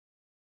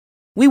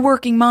We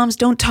working moms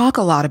don't talk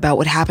a lot about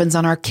what happens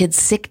on our kids'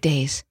 sick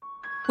days.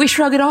 We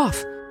shrug it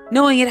off,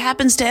 knowing it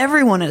happens to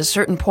everyone at a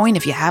certain point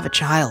if you have a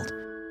child.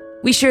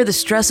 We share the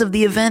stress of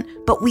the event,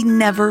 but we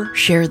never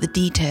share the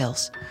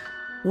details.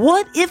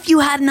 What if you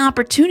had an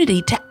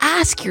opportunity to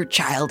ask your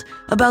child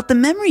about the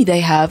memory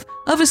they have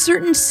of a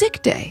certain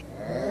sick day?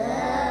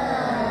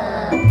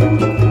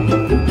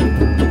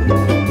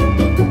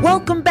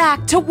 Welcome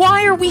back to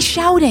Why Are We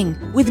Shouting?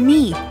 With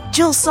me,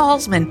 Jill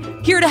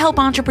Salzman, here to help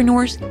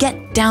entrepreneurs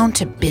get down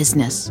to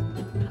business.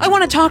 I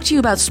want to talk to you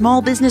about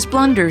small business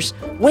blunders,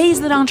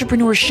 ways that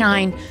entrepreneurs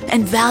shine,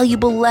 and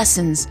valuable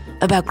lessons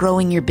about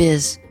growing your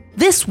biz.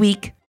 This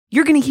week,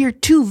 you're going to hear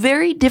two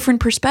very different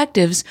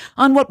perspectives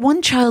on what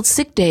one child's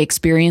sick day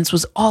experience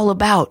was all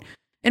about,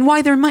 and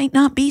why there might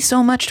not be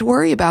so much to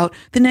worry about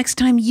the next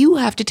time you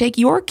have to take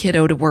your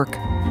kiddo to work.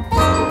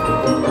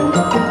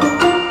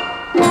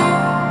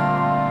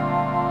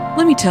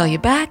 Let me tell you,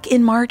 back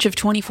in March of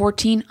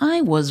 2014,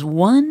 I was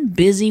one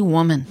busy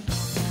woman.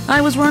 I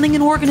was running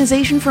an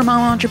organization for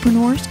mom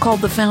entrepreneurs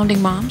called the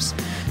Founding Moms.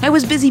 I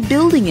was busy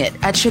building it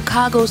at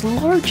Chicago's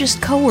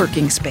largest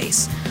co-working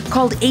space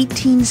called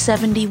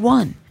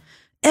 1871.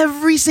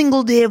 Every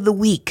single day of the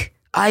week,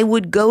 I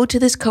would go to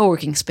this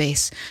co-working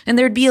space, and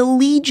there'd be a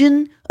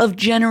legion of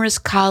generous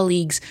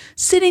colleagues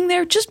sitting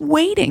there just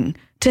waiting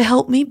to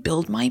help me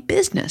build my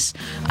business.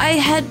 I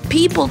had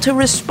people to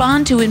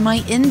respond to in my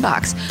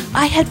inbox.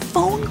 I had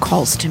phone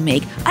calls to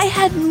make. I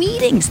had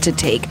meetings to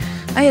take.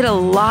 I had a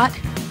lot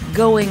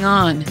going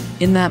on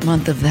in that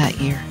month of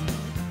that year.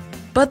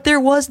 But there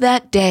was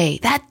that day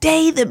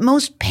that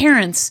most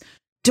parents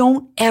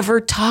don't ever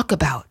talk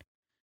about.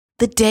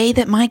 The day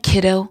that my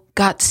kiddo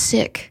got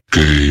sick.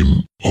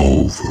 Game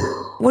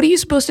over. What are you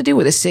supposed to do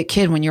with a sick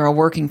kid when you're a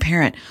working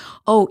parent?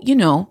 Oh,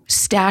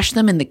 stash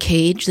them in the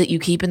cage that you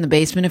keep in the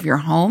basement of your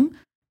home,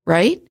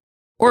 right?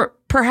 Or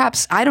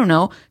perhaps, I don't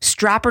know,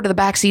 strap her to the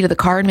back seat of the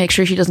car and make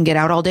sure she doesn't get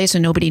out all day so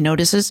nobody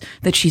notices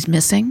that she's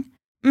missing.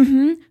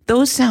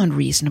 Those sound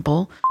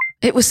reasonable.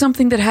 It was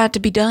something that had to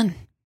be done.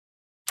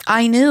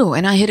 I knew,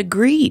 and I had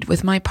agreed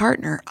with my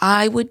partner,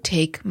 I would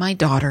take my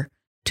daughter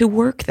to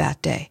work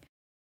that day.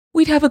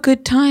 We'd have a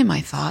good time,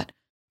 I thought.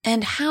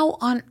 And how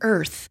on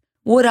earth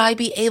would I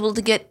be able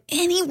to get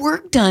any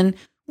work done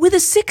with a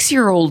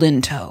 6-year-old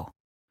in tow?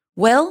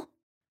 Well,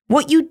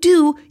 what you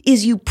do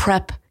is you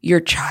prep your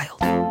child.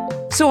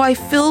 So I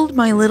filled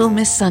my little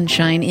Miss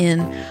Sunshine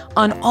in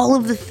on all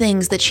of the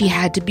things that she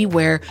had to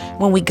beware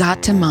when we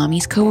got to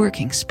Mommy's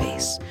co-working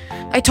space.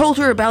 I told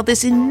her about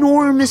this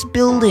enormous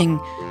building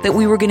that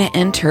we were going to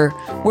enter,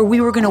 where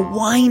we were going to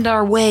wind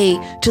our way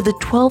to the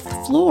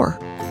 12th floor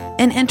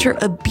and enter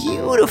a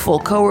beautiful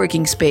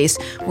co-working space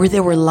where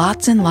there were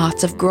lots and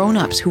lots of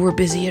grown-ups who were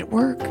busy at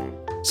work.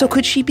 So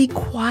could she be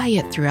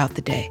quiet throughout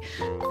the day?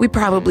 We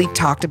probably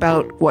talked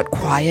about what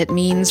quiet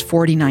means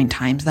 49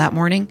 times that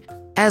morning.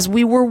 As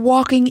we were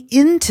walking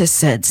into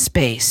said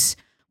space,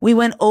 we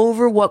went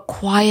over what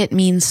quiet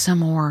means some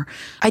more.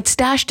 I'd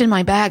stashed in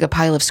my bag a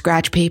pile of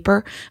scratch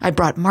paper. I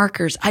brought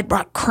markers. I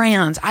brought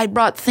crayons. I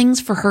brought things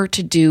for her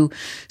to do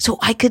so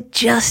I could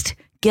just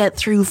get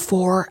through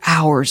 4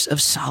 hours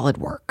of solid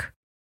work.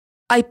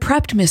 I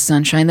prepped Miss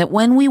Sunshine that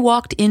when we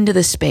walked into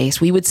the space,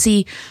 we would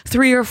see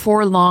 3 or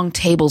 4 long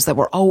tables that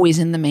were always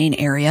in the main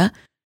area,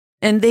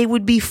 and they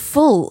would be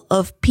full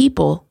of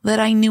people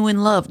that I knew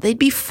and loved. They'd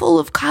be full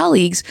of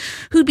colleagues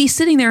who'd be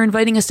sitting there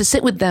inviting us to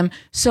sit with them,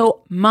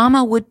 so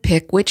Mama would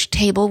pick which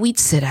table we'd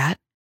sit at,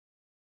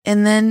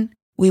 and then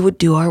we would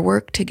do our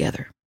work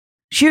together.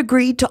 She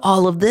agreed to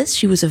all of this.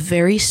 She was a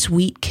very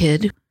sweet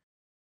kid.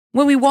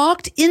 When we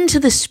walked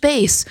into the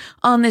space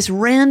on this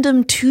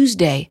random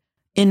Tuesday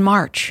in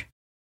March,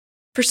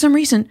 for some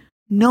reason,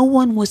 no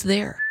one was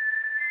there.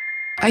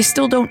 I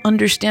still don't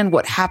understand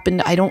what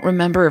happened. I don't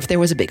remember if there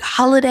was a big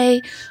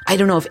holiday. I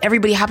don't know if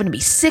everybody happened to be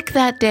sick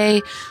that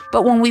day.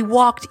 But when we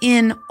walked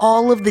in,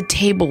 all of the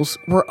tables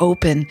were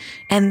open,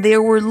 and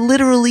there were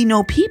literally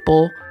no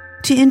people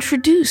to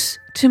introduce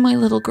to my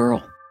little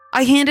girl.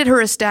 I handed her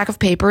a stack of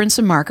paper and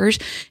some markers,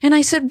 and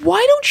I said,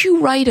 "Why don't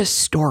you write a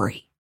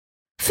story?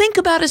 Think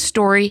about a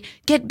story,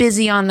 get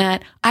busy on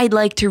that. I'd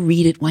like to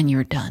read it when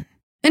you're done."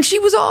 And she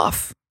was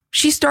off.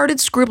 She started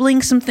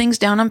scribbling some things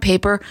down on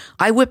paper.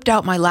 I whipped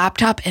out my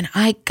laptop and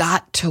I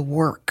got to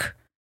work.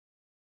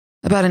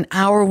 About an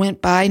hour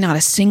went by. Not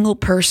a single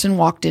person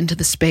walked into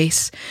the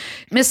space.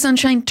 Miss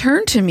Sunshine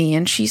turned to me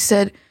and she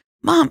said,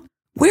 "Mom,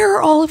 where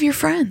are all of your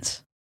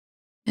friends?"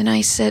 And I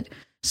said,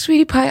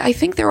 "Sweetie pie, I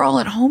think they're all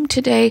at home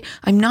today.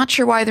 I'm not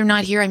sure why they're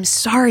not here. I'm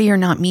sorry you're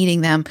not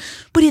meeting them,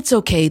 but it's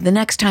okay. The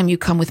next time you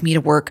come with me to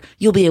work,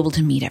 you'll be able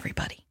to meet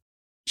everybody."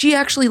 She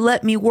actually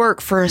let me work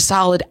for a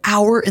solid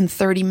hour and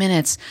 30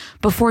 minutes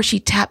before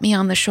she tapped me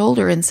on the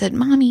shoulder and said,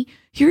 "Mommy,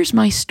 here's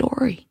my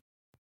story."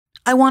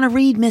 I want to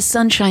read Miss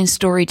Sunshine's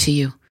story to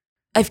you.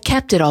 I've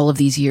kept it all of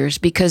these years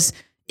because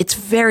it's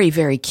very,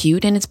 very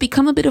cute and it's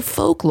become a bit of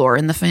folklore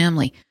in the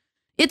family.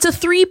 It's a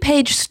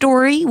 3-page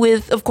story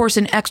with, of course,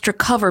 an extra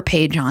cover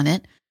page on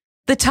it.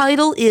 The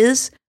title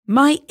is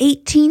My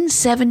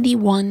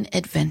 1871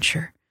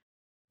 Adventure.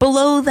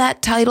 Below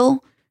that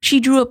title, she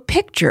drew a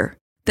picture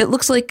that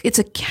looks like it's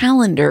a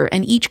calendar,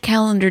 and each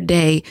calendar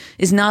day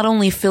is not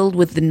only filled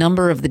with the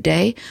number of the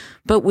day,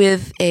 but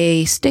with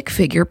a stick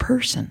figure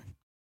person.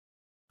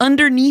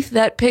 Underneath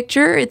that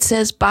picture, it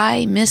says,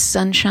 by Miss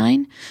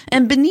Sunshine,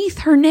 and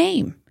beneath her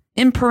name,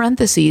 in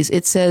parentheses,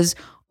 it says,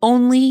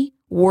 only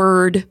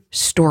word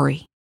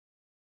story.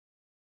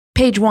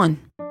 Page 1.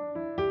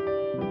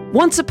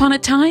 Once upon a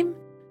time,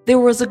 there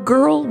was a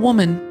girl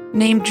woman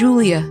named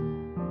Julia.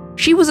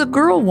 She was a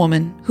girl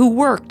woman who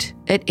worked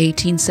at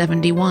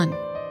 1871.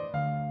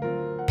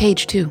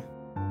 Page 2.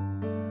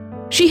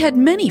 She had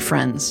many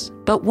friends,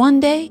 but one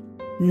day,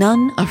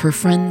 none of her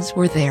friends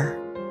were there.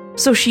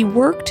 So she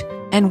worked,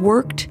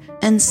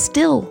 and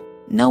still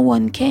no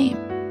one came.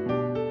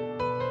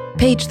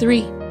 Page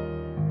 3.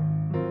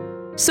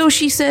 So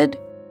she said,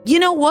 you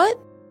know what?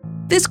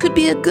 This could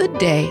be a good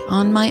day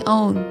on my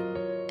own.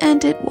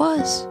 And it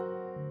was.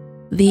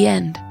 The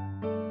end.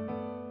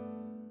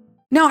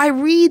 Now, I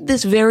read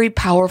this very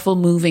powerful,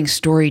 moving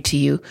story to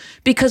you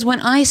because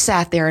when I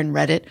sat there and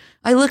read it,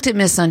 I looked at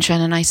Miss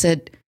Sunshine and I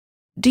said,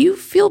 do you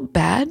feel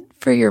bad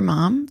for your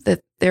mom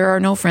that there are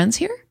no friends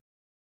here?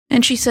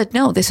 And she said,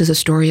 no, this is a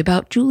story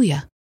about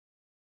Julia.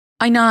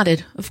 I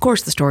nodded. Of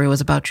course the story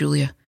was about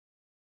Julia.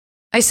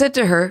 I said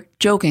to her,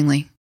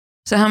 jokingly,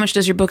 so how much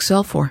does your book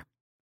sell for?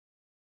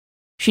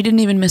 She didn't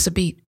even miss a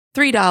beat.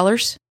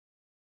 $3.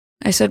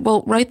 I said,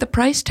 well, write the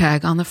price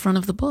tag on the front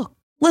of the book.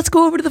 Let's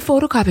go over to the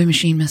photocopy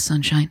machine, Miss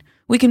Sunshine.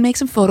 We can make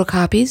some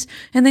photocopies,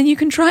 and then you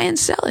can try and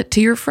sell it to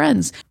your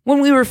friends.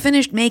 When we were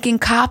finished making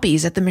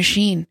copies at the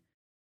machine,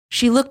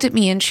 she looked at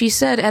me and she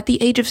said, at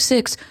the age of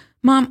 6,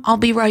 Mom, I'll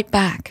be right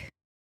back.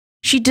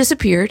 She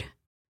disappeared.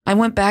 I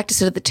went back to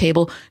sit at the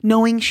table,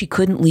 knowing she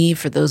couldn't leave.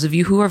 For those of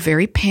you who are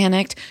very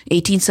panicked,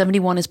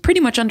 1871 is pretty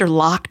much under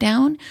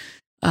lockdown,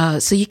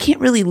 so you can't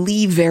really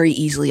leave very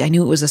easily. I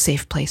knew it was a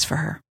safe place for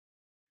her.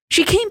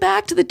 She came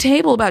back to the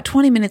table about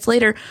 20 minutes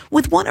later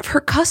with one of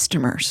her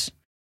customers.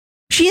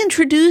 She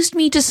introduced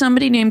me to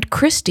somebody named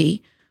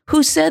Christy,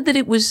 who said that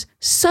it was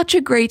such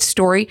a great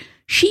story,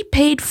 she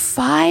paid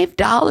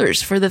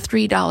 $5 for the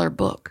 $3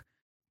 book.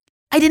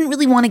 I didn't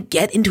really want to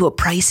get into a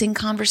pricing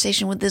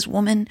conversation with this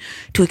woman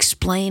to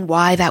explain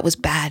why that was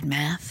bad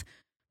math.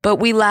 But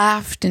we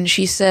laughed and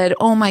she said,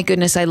 oh my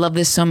goodness, I love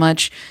this so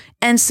much,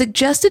 and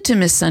suggested to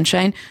Miss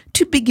Sunshine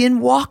to begin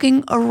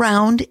walking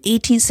around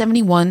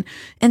 1871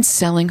 and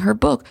selling her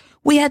book.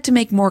 We had to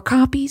make more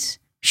copies.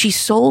 She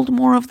sold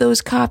more of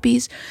those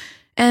copies.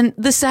 And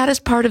the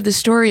saddest part of the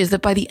story is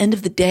that by the end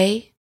of the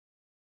day,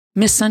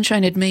 Miss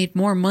Sunshine had made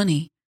more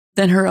money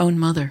than her own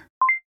mother.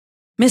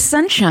 Miss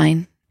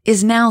Sunshine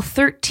is now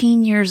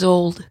 13 years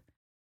old.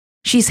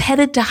 She's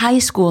headed to high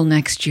school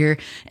next year,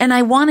 and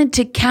I wanted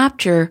to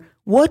capture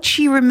what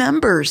she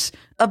remembers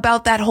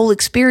about that whole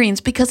experience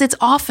because it's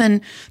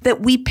often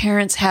that we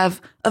parents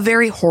have a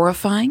very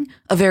horrifying,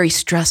 a very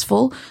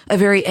stressful, a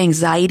very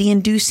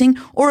anxiety-inducing,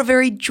 or a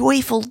very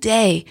joyful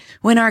day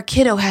when our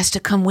kiddo has to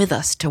come with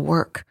us to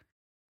work.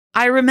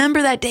 I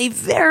remember that day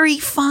very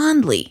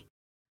fondly.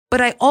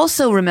 But I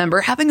also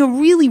remember having a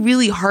really,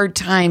 really hard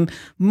time,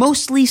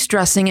 mostly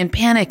stressing and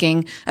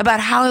panicking about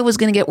how I was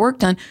going to get work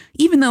done,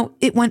 even though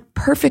it went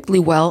perfectly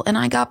well and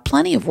I got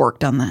plenty of work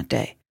done that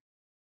day.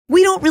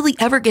 We don't really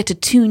ever get to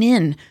tune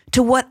in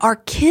to what our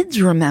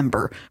kids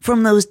remember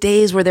from those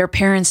days where their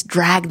parents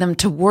dragged them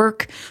to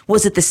work.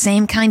 Was it the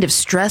same kind of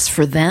stress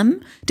for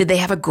them? Did they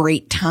have a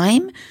great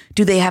time?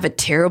 Do they have a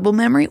terrible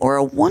memory or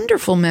a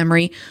wonderful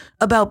memory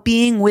about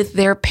being with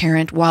their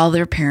parent while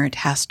their parent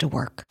has to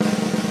work?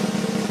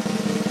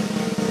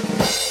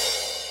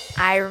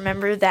 I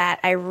remember that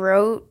I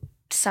wrote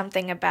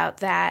something about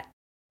that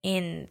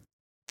in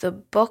the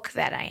book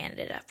that I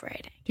ended up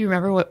writing. Do you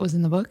remember what was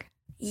in the book?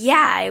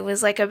 Yeah, it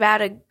was like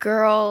about a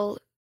girl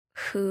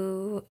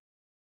who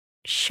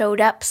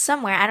showed up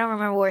somewhere. I don't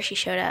remember where she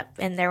showed up,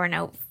 and there were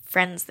no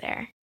friends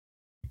there.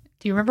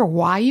 Do you remember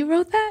why you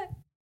wrote that?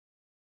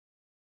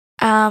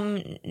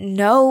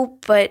 No,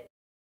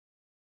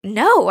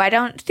 I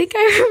don't think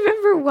I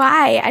remember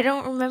why. I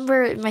don't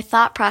remember my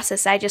thought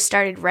process. I just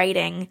started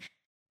writing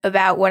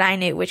about what I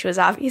knew, which was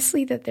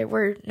obviously that there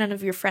were none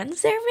of your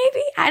friends there,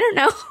 maybe? I don't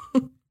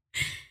know.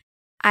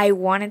 I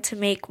wanted to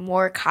make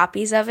more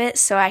copies of it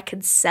so I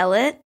could sell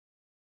it.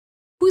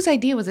 Whose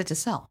idea was it to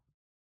sell?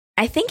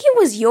 I think it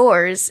was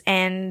yours,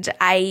 and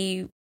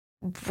I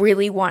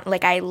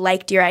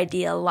liked your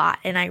idea a lot,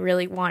 and I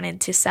really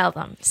wanted to sell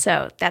them.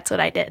 So that's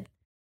what I did.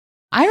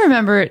 I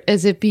remember it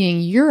as it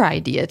being your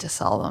idea to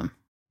sell them,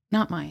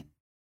 not mine.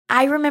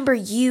 I remember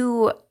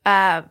you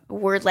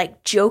were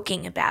like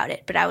joking about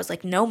it, but I was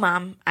like, no,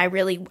 Mom, I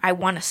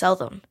want to sell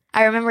them.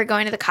 I remember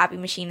going to the copy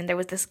machine and there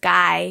was this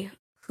guy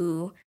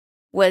who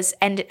was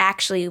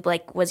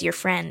your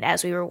friend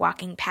as we were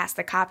walking past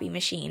the copy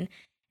machine.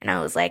 And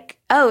I was like,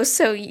 oh,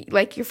 so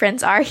like your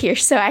friends are here.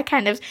 So I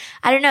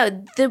don't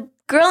know. The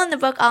girl in the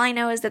book, all I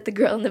know is that the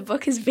girl in the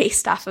book is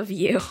based off of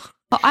you.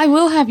 Well, I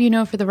will have you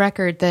know for the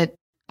record that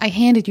I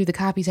handed you the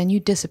copies and you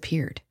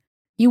disappeared.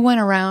 You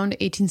went around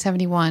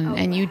 1871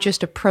 and you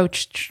just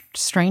approached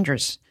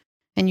strangers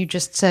and you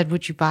just said,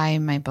 would you buy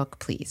my book,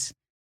 please?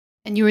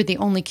 And you were the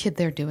only kid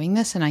there doing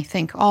this, and I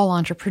think all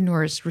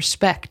entrepreneurs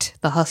respect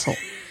the hustle.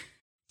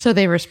 So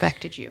they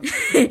respected you.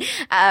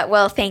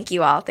 Well, thank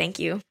you all. Thank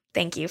you.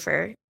 Thank you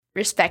for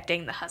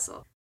respecting the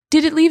hustle.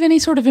 Did it leave any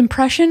sort of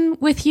impression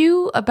with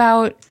you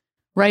about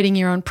writing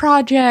your own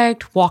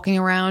project, walking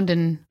around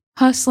and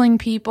hustling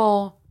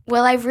people?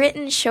 Well, I've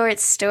written short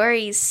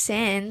stories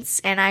since,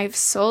 and I've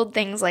sold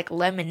things like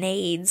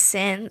lemonade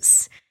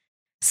since.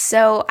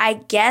 So I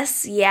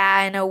guess,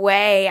 yeah, in a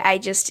way,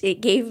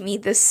 it gave me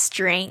the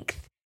strength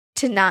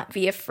to not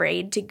be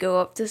afraid to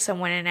go up to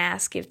someone and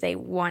ask if they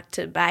want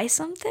to buy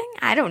something.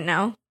 I don't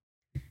know.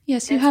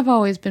 Yes, you have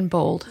always been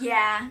bold.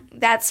 Yeah,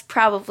 that's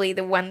probably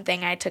the one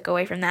thing I took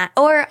away from that.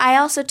 Or I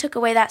also took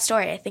away that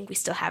story. I think we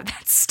still have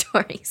that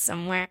story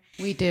somewhere.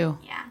 We do.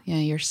 Yeah. Yeah,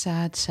 you're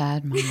sad,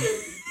 sad mom.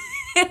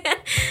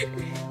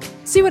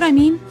 See what I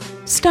mean?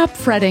 Stop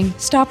fretting,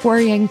 stop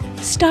worrying,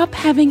 stop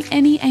having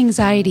any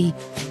anxiety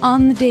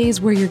on the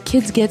days where your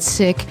kids get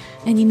sick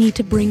and you need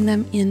to bring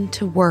them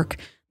into work.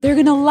 They're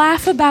going to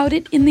laugh about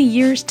it in the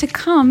years to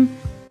come,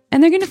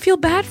 and they're going to feel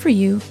bad for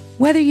you,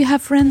 whether you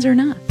have friends or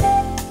not.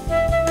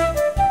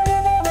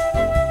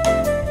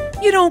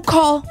 You don't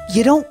call,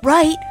 you don't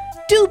write,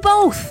 do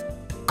both.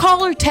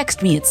 Call or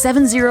text me at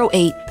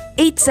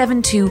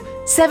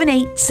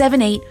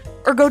 708-872-7878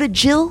 or go to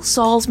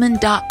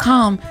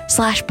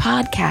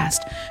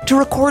jillsalzman.com/podcast to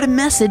record a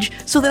message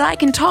so that I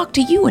can talk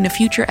to you in a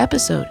future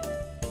episode.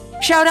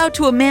 Shout out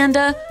to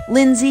Amanda,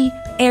 Lindsay,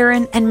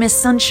 Aaron, and Miss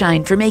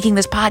Sunshine for making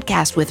this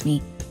podcast with me.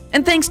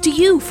 And thanks to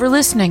you for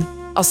listening.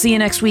 I'll see you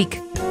next week.